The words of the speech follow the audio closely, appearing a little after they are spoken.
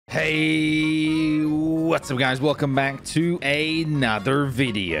Hey, what's up guys? Welcome back to another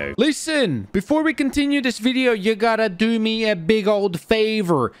video. Listen, before we continue this video, you gotta do me a big old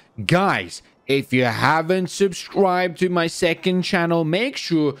favor. Guys, if you haven't subscribed to my second channel, make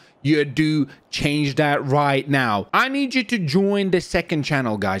sure you do change that right now. I need you to join the second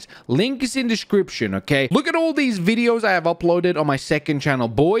channel, guys. Link is in description, okay? Look at all these videos I have uploaded on my second channel.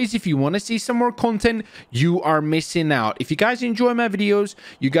 Boys, if you want to see some more content, you are missing out. If you guys enjoy my videos,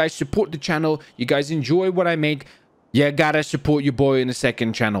 you guys support the channel, you guys enjoy what I make, you gotta support your boy in the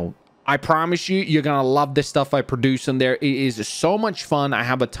second channel. I promise you, you're gonna love the stuff I produce on there. It is so much fun. I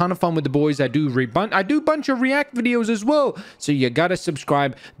have a ton of fun with the boys. I do a bunch of react videos as well. So you gotta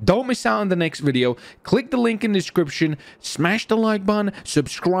subscribe. Don't miss out on the next video. Click the link in the description. Smash the like button.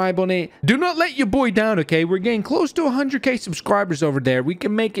 Subscribe on it. Do not let your boy down, okay? We're getting close to 100k subscribers over there. We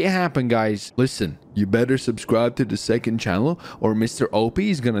can make it happen, guys. Listen, you better subscribe to the second channel or Mr. OP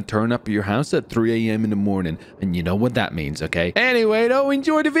is gonna turn up at your house at 3 a.m. in the morning. And you know what that means, okay? Anyway, though,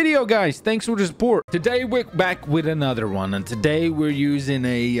 enjoy the video, guys. Thanks for the support. Today we're back with another one, and today we're using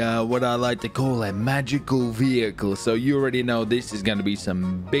a what I like to call a magical vehicle. So you already know this is gonna be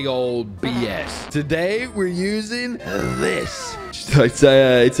some big old BS. Today we're using this. It's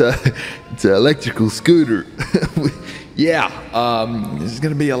an electrical scooter. Yeah, this is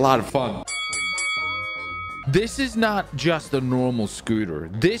gonna be a lot of fun. This is not just a normal scooter.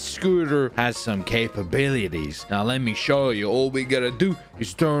 This scooter has some capabilities. Now, let me show you. All we gotta do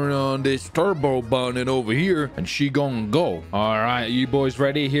is turn on this turbo button over here, and she gonna go. All right, you boys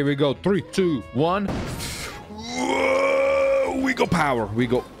ready? Here we go. 3, 2, 1. Whoa, we go power. We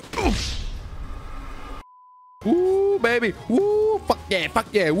go. Ooh, baby. Ooh, fuck yeah, fuck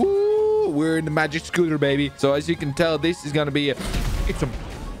yeah. Woo, we're in the magic scooter, baby. So as you can tell, this is gonna be it's a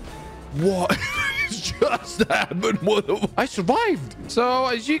what? Just happened. I survived. So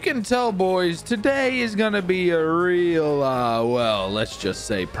as you can tell, boys, today is gonna be a real well, let's just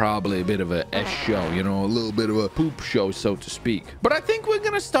say probably a bit of a S show, you know, a little bit of a poop show, so to speak. But I think we're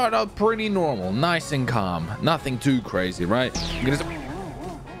gonna start out pretty normal, nice and calm, nothing too crazy, right?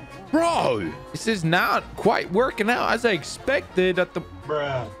 Bro, this is not quite working out as I expected at the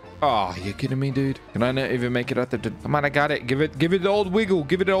Oh, you kidding me, dude? Can I not even make it out there? Come on, I got it. Give it the old wiggle.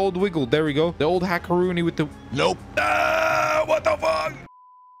 Give it the old wiggle. There we go. The old hackaroony with the... Nope. What the fuck?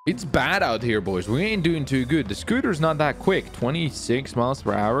 It's bad out here, boys. We ain't doing too good. The scooter's not that quick. 26 miles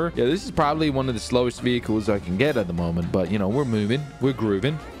per hour. Yeah, this is probably one of the slowest vehicles I can get at the moment. But, you know, we're moving. We're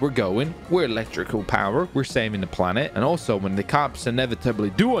grooving. We're going. We're electrical power. We're saving the planet. And also, when the cops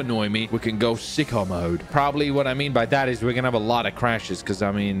inevitably do annoy me, we can go sicko mode. Probably what I mean by that is we're going to have a lot of crashes. Because,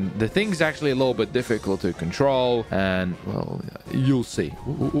 I mean, the thing's actually a little bit difficult to control. And, well, you'll see.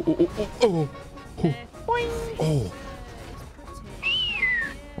 Oh.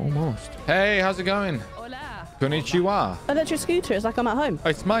 Almost. Hey, how's it going? Hola. Konnichiwa. Electric scooter. It's like I'm at home. Oh,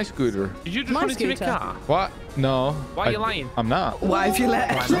 it's my scooter. Did you just run into a car? What? No. Why are you lying? I'm not. Why have you let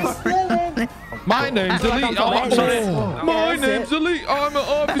My name's Elite. My name's Elite. I'm an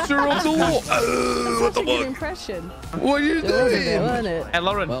officer of the law. What the fuck? Impression. What are you doing? Wasn't it? Hey,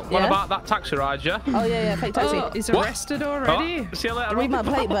 Lauren, what about that taxi ride, yeah? Oh, yeah, fake taxi. Oh, he's arrested already? See you later. Read my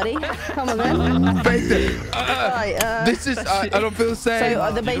plate, buddy. Come on, then. This is, I don't feel safe.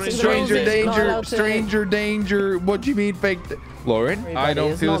 So, the basic Stranger danger. rules, Stranger danger. What do you mean fake? Lauren, Everybody, I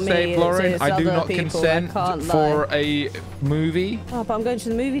don't feel it's not safe, me, Lauren. it's I do other not people, consent I can't for a movie. Oh, but I'm going to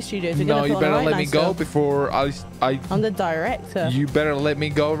the movie studio. No, you better let me go before I'm the director. You better let me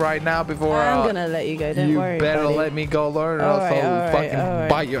go right now before I'm gonna let you go. Don't worry. You better buddy. let me go, Lauren, or else I'll fucking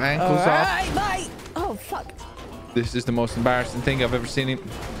bite your ankles off. Bye. Oh, fuck. This is the most embarrassing thing I've ever seen.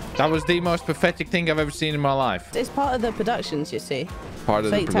 That was the most pathetic thing I've ever seen in my life. It's part of the productions, you see. Part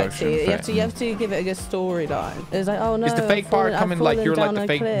of the production. Taxi. You have to give it a good storyline. It's like, oh no. Is the fake part coming like you're like the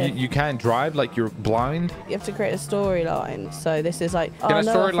fake? You can't drive, like you're blind. You have to create a storyline. So this is like, can a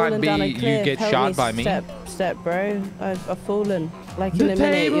storyline be you get shot by me? Step, bro. I've fallen. Like in a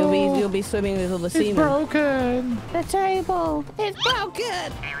minute, you'll be swimming with all the semen. It's broken. The table. It's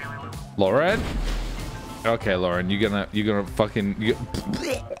broken. Lauren. Okay, Lauren, you're gonna fucking.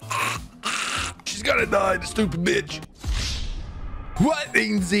 She's gonna die, the stupid bitch. What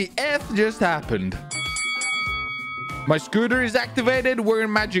in the F just happened? My scooter is activated. We're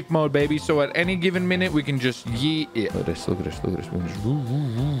in magic mode, baby. So at any given minute, we can just yeet it. Look at this. Look at this. Look at this.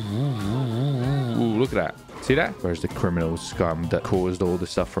 Ooh, look at that. See that? Where's the criminal scum that caused all the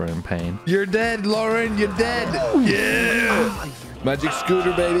suffering and pain? You're dead, Lauren. You're dead. Yeah. Magic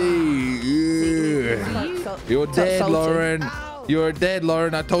scooter, baby. Yeah. You're dead, Lauren. You're dead,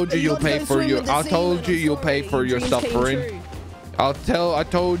 Lauren. I told you you'll pay for your. I told you you'll pay for your suffering. I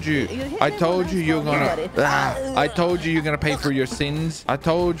told you. I told you you're gonna. I told you you're gonna pay for your sins. I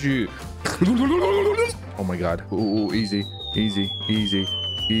told you. Oh my God. Ooh, easy, easy, easy,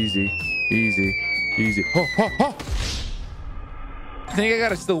 easy, easy, easy. Oh, oh, oh. I think I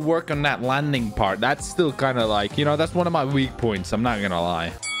gotta still work on that landing part. That's still kind of like, you know, that's one of my weak points. I'm not gonna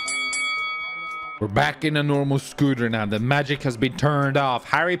lie. We're back in a normal scooter now. The magic has been turned off.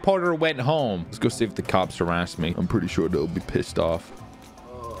 Harry Potter went home. Let's go see if the cops harass me. I'm pretty sure they'll be pissed off.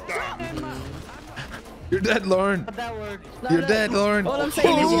 You're dead, Lauren. You're dead, Lauren. All I'm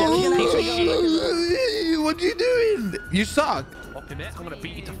saying is what are you doing? You suck. I'm gonna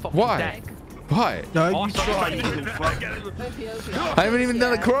beat you to fucking Why? death. Why? No, you tried. I haven't even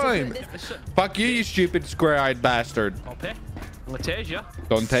done a crime. Fuck you, you stupid square-eyed bastard. Okay. I'm gonna tase you.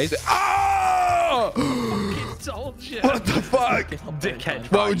 Don't taste it. Oh! Told you. What the fuck? Dickhead.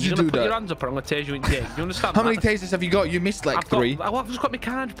 Why would you do Put that? your hands up or I'm gonna tase you in dick. You understand? How many that? tasers have you got? You missed like three. I've just got my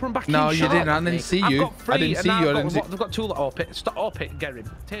card. Put them back in. No, you Shut didn't. up. I didn't see I've you. got three, I didn't see you. I didn't see. They've got two. Stop. Get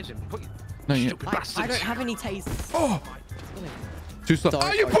him. Tase him. Put your No, you. stupid bastards. I don't have any tasers. Oh. Too slow.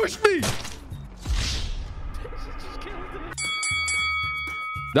 Oh, you pushed me.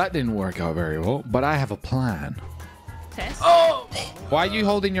 That didn't work out very well, but I have a plan. Test. Oh! Why are you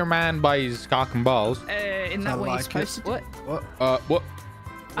holding your man by his cock and balls? In that way like you're supposed to do it. What?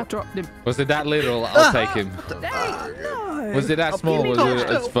 I dropped him. Was it that little? I'll take him. No. Was it that small? Give Was me it?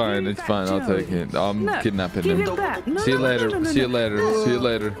 that. It's fine. It's fine. I'll take it. I'm No, kidnapping give him. him back. No, See you no, later. no, no, See you no. later. See you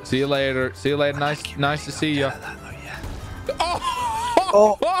later. See you later. See you later. Nice to see you.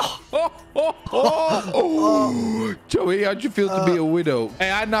 Oh. Joey, how'd you feel to be a widow? Hey,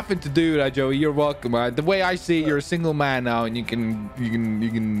 I had nothing to do with that, Joey. You're welcome. The way I see it, you're a single man now, and you can,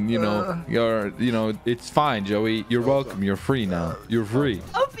 it's fine, Joey. You're welcome. You're free now. You're free.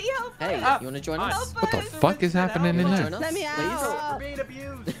 Hey, you want to join us? What the fuck is happening in there? Let me out.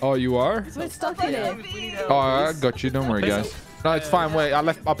 Oh, you are? We're stuck in it. Oh, I got you. Don't worry, guys. No, it's fine. Wait, I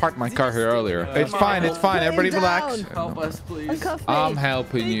parked my car here earlier. It's fine. It's fine. Everybody relax. Help us, please. Uncuff me. I'm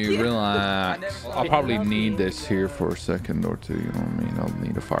helping you. Relax. I'll probably need this here for a second or two. You know what I mean? I'll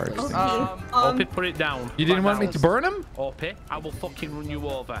need a fire extinguisher. Opie, put it down. You didn't want me to burn him? Opie, I will fucking run you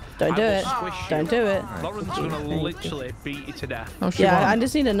over. Don't do it. Don't do it. Lauren's gonna literally beat you to death. No, she Yeah, I won't.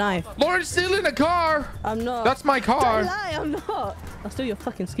 just need a knife. Lauren's still in the car. I'm not. That's my car. Don't lie, I'm not. I'll steal your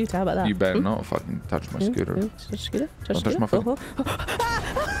fucking scooter. How about that? You better not fucking touch my scooter. Touch scooter? Don't touch my phone.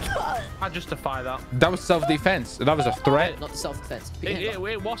 I justify that. That was self-defense. That was a threat. Not self-defense. It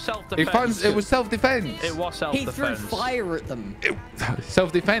was self-defense. It was self-defense. It was He threw self-defense. fire at them.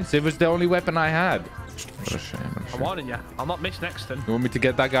 Self-defense. It was the only weapon I had. What a shame. I'm warning you. I'll not miss next time. You want me to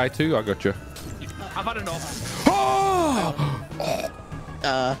get that guy too? I got you. I've had enough. Oh!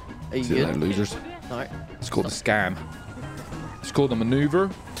 Are you See you later, good? losers. No. It's called a scam. It's called a maneuver.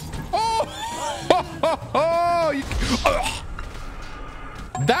 Oh!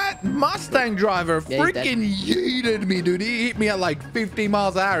 That Mustang driver Yeah, he's dead. freaking yeeted me, dude. He hit me at like 50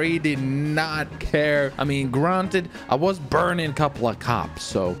 miles an hour. He did not care. I mean, granted, I was burning a couple of cops,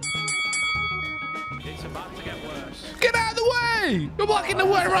 so. It's about to get worse. Get out of the way! You're blocking the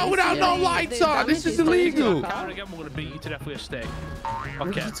way around without no lights on. This is illegal. Car again, we're gonna beat you to death with a stick.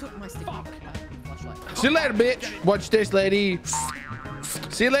 Okay. He took my stick. Flashlight. See you later, bitch. Watch this, lady.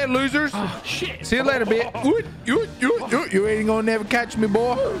 See you later, losers. Shit. See you later, bitch. You ain't gonna never catch me,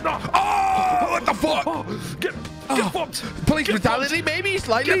 boy. Oh, what the fuck? Get fucked. Police brutality, maybe?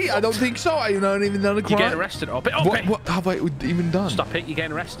 Slightly? I don't think so. I don't even done a You're getting crime. arrested, Opie. What have I even done? Stop it. You're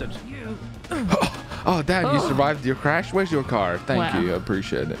getting arrested. Oh, Dad, you survived your crash? Where's your car? Thank you. I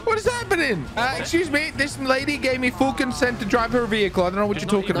appreciate it. What is happening? Excuse me. This lady gave me full consent to drive her vehicle. I don't know what you're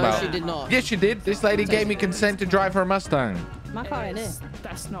talking No, about. she did not. Yes, she did. This lady gave me consent to drive her Mustang. My car in it.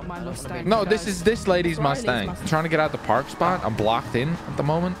 That's not my Mustang. No, guys. this is this lady's Mustang. I'm trying to get out the park spot. I'm blocked in at the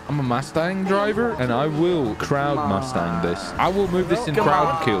moment. I'm a Mustang driver, and I will crowd Mustang this. I will move this in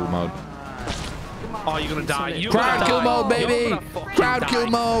crowd kill mode. Oh, you're gonna die. You're Crowd gonna kill die. mode, You're baby. gonna fucking Crowd die. kill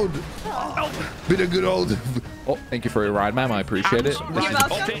mode. Been a good old. Oh, thank you for your ride, ma'am. I appreciate it.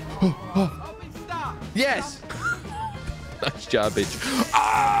 Right, Opie. Yes. Nice job, bitch.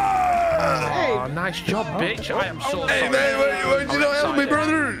 Oh, nice job, bitch. I am so sorry. Hey, man, why'd you not help me, excited.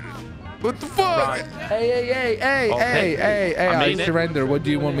 brother? What the fuck? Right. Hey, I I mean it. surrender. What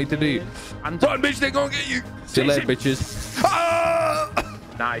do you want me to do? And Run, bitch, they gonna get you. See you later, bitches.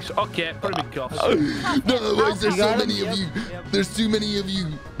 nice. Okay, put him in cuffs. No, why is there so many of you? There's too many of you.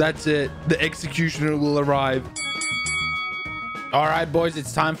 That's it. The executioner will arrive. All right, boys,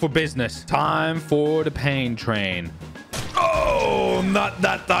 it's time for business. Time for the pain train. Oh, not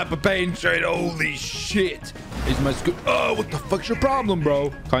that type of pain train. Holy shit. Is my scoot? Oh, what the fuck's your problem,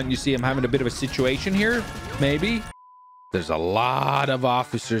 bro? Can't you see I'm having a bit of a situation here? Maybe. There's a lot of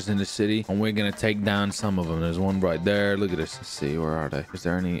officers in the city, and we're gonna take down some of them. There's one right there. Look at this. Let's see, where are they? Is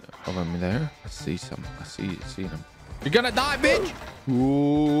there any of them there? I see some. I see them. You're gonna die, bitch!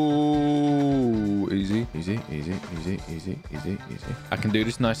 Ooh, easy, easy, easy, easy, easy, easy, easy. I can do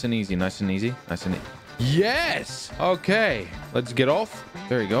this nice and easy, nice and easy, nice and easy. Yes! Okay, let's get off.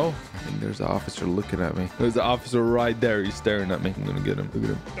 There you go. I think there's an officer looking at me. There's an officer right there. He's staring at me. I'm gonna get him. Look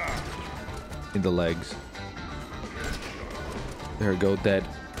at him. In the legs. There we go. Dead.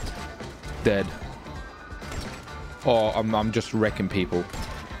 Dead. Oh, I'm just wrecking people.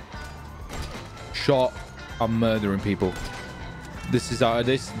 Shot. I'm murdering people. This is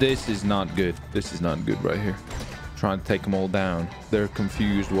this is not good. This is not good right here. Trying to take them all down. They're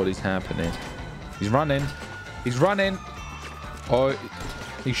confused what is happening. He's running. He's running. Oh,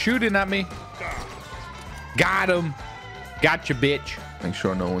 he's shooting at me. Got him. Gotcha, bitch. Make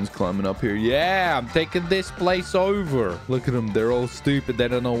sure no one's climbing up here. Yeah, I'm taking this place over. Look at them. They're all stupid. They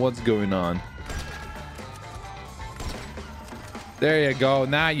don't know what's going on. There you go.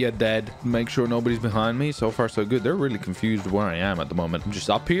 Now you're dead. Make sure nobody's behind me. So far, so good. They're really confused where I am at the moment. I'm just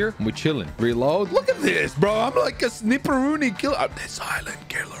up here and we're chilling. Reload. Look at this, bro. I'm like a snipperoonie killer. I'm the silent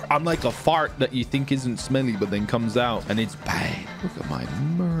killer. I'm like a fart that you think isn't smelly, but then comes out and it's bad. Look at my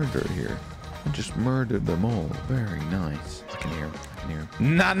murder here. I just murdered them all. Very nice. I can hear him. I can hear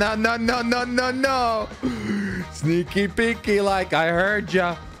him. No, no, no, no, no, no, no. Sneaky peeky like I heard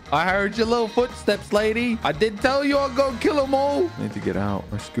ya. I heard your little footsteps, lady. I did tell you I'll go kill them all. I need to get out.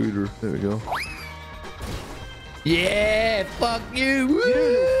 My scooter. There we go. Yeah, fuck you. Woo,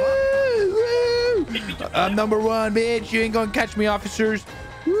 woo. I'm number one, bitch. You ain't gonna catch me, officers.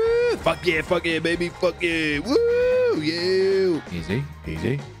 Woo. Fuck yeah, baby. Fuck yeah. Woo, you. Easy,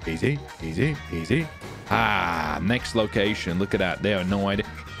 easy, easy, easy, easy. Ah, next location. Look at that. They have no idea.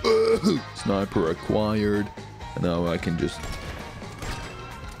 Sniper acquired. Now I can just...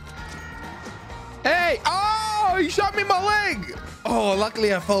 Hey! Oh, he shot me in my leg! Oh,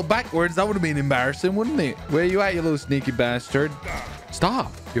 luckily I fell backwards. That would have been embarrassing, wouldn't it? Where you at, you little sneaky bastard?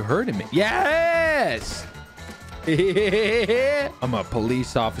 Stop. You're hurting me. Yes! I'm a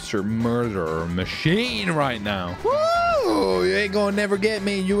police officer murderer machine right now. Woo! You ain't gonna never get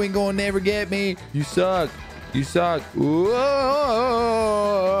me. You ain't gonna never get me. You suck. You suck. Whoa!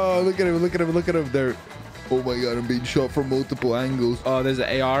 Look at him. Look at him. Look at him. There. Oh my god, I'm being shot from multiple angles. Oh, there's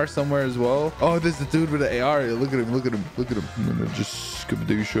an AR somewhere as well. Oh, there's the dude with the AR. Look at him, look at him, look at him. I'm gonna just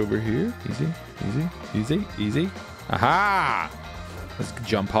skabadoosh over here. Easy, easy, easy, easy. Aha! Let's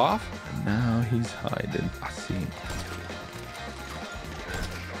jump off. And now he's hiding. I see him.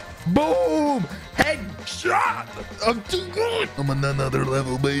 Boom! Headshot! I'm too good! I'm on another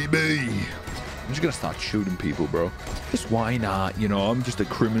level, baby. I'm just gonna start shooting people, bro. Just why not? You know, I'm just a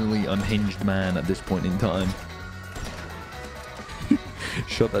criminally unhinged man at this point in time.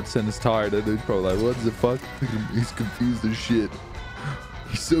 Shot that sentence tired, and he's probably like, what the fuck? He's confused as shit.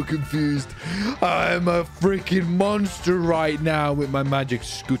 He's so confused. I'm a freaking monster right now with my magic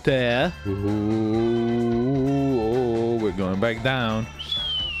scooter. Oh, we're going back down.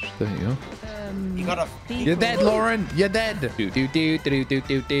 There you go. You gotta... You're dead, Lauren. You're dead.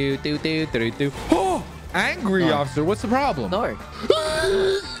 Oh, angry officer. What's the problem? No.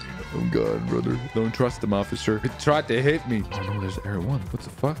 Oh god, brother. Don't trust him, officer. He tried to hit me. Oh no, there's Air 1. What the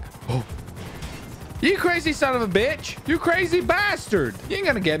fuck? Oh. You crazy son of a bitch. You crazy bastard. You ain't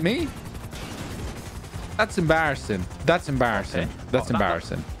gonna get me. That's embarrassing. That's embarrassing. Okay. That's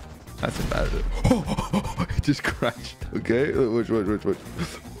embarrassing. That's embarrassing. Oh, it just crashed. Okay, watch.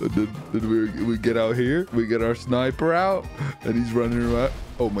 Then we get out here. We get our sniper out, and he's running around.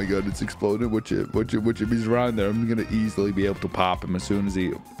 Oh my god, it's exploding. Watch it. He's around there. I'm gonna easily be able to pop him as soon as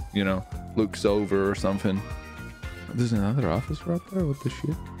he, you know, looks over or something. There's another officer up there. What the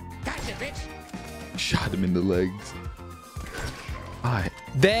shit? Gotcha, bitch. Shot him in the legs. Alright.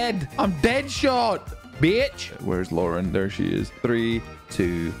 Dead. I'm dead shot, bitch. Where's Lauren? There she is. 3,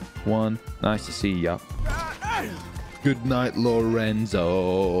 2, 1. Nice to see ya. Good night,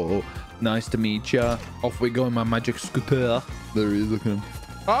 Lorenzo. Nice to meet ya. Off we go in my magic scooter. There he is. Look at him.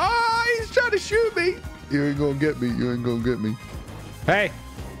 Ah, he's trying to shoot me. You ain't gonna get me. You ain't gonna get me. Hey,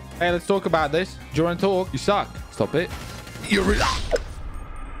 let's talk about this. Do you want to talk? You suck. Stop it.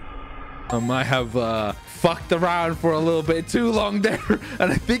 I might have fucked around for a little bit too long there,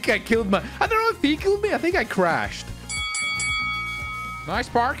 and I think I killed my... I don't know if he killed me. I think I crashed. Nice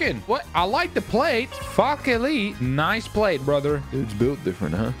parking. What? I like the plate. Fuck elite. Nice plate, brother. It's built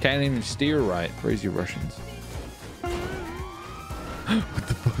different, huh? Can't even steer right. Crazy Russians. What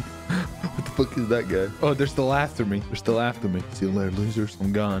the fuck? What the fuck is that guy? Oh, they're still after me. They're still after me. See you later, losers.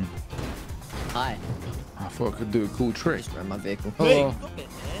 I'm gone. Hi. I fucking do a cool trick. Just ran my vehicle. Oh.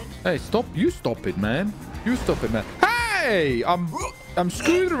 Hey, stop. You stop it, man. You stop it, man. Hey, I'm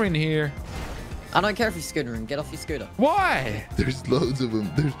scootering here. I don't care if you're scootering. Get off your scooter. Why? There's loads of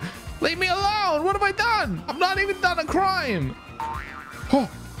them. Leave me alone. What have I done? I've not even done a crime. Oh.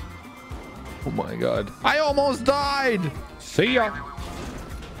 Oh my God. I almost died. See ya.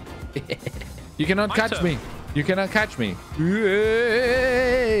 You cannot catch me. You cannot catch me.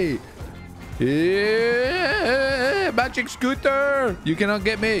 Hey. Yeah. Magic scooter. You cannot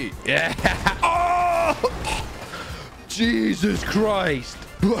get me. Yeah. Oh. Jesus Christ.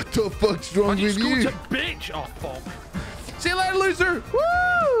 What the fuck's wrong with you? Bitch. Oh, fuck. See you later, loser.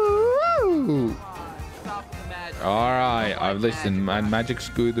 Woo! All right, listen. My magic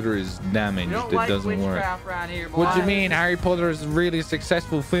scooter is damaged. It doesn't work. What do you mean? Harry Potter is a really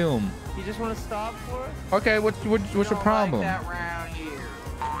successful film. You just want to stop for it? Okay, what's your problem? Like that round here.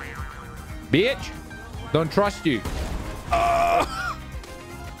 Bitch, don't trust you. Why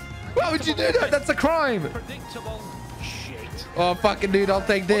would you do that? That's a crime. Predictable shit. Oh, fucking dude, I'll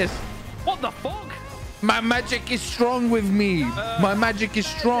take this. What the fuck? My magic is strong with me. My magic is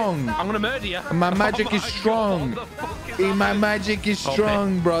strong. I'm gonna murder you. My magic is strong. My magic is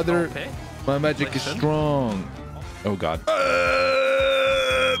strong, brother. My magic is strong. Oh, God.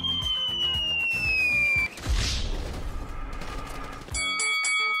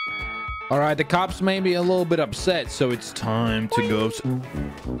 All right, the cops may be a little bit upset, so it's time to go.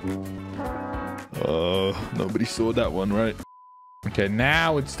 Nobody saw that one, right? Okay,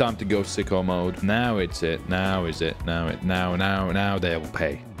 now it's time to go sicko mode. Now it's it. Now is it. Now they will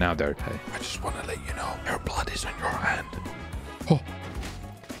pay. Now they'll pay. I just want to let you know, your blood is on your hand. Oh,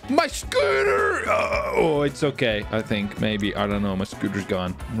 my scooter! Oh, it's okay. I think maybe, I don't know, my scooter's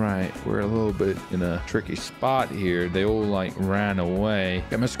gone. Right, we're a little bit in a tricky spot here. They all like ran away.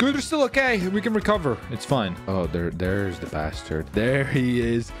 Okay, my scooter's still okay. We can recover. It's fine. Oh, there's the bastard. There he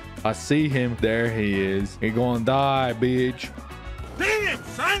is. I see him. There he is. He gonna die, bitch. Damn,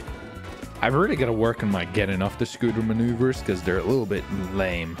 son! I've really got to work on my getting off the scooter maneuvers because they're a little bit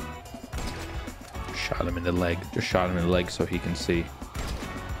lame. Shot him in the leg. Just shot him in the leg so he can see.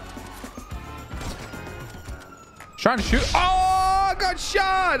 Trying to shoot. Oh, I got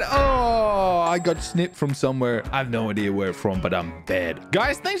shot. Oh, I got snipped from somewhere. I have no idea where from, but I'm dead.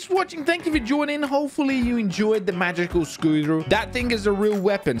 Guys, thanks for watching. Thank you for joining. Hopefully you enjoyed the magical scooter. That thing is a real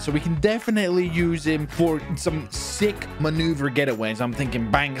weapon, so we can definitely use him for some sick maneuver getaways. I'm thinking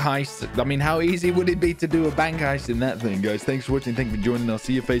bank heist. I mean, how easy would it be to do a bank heist in that thing, guys? Thanks for watching. Thank you for joining. I'll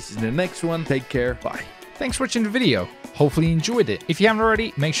see your faces in the next one. Take care. Bye. Thanks for watching the video. Hopefully you enjoyed it. If you haven't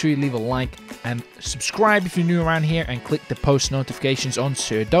already, make sure you leave a like and subscribe if you're new around here, and click the post notifications on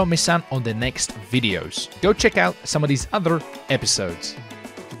so you don't miss out on the next videos. Go check out some of these other episodes.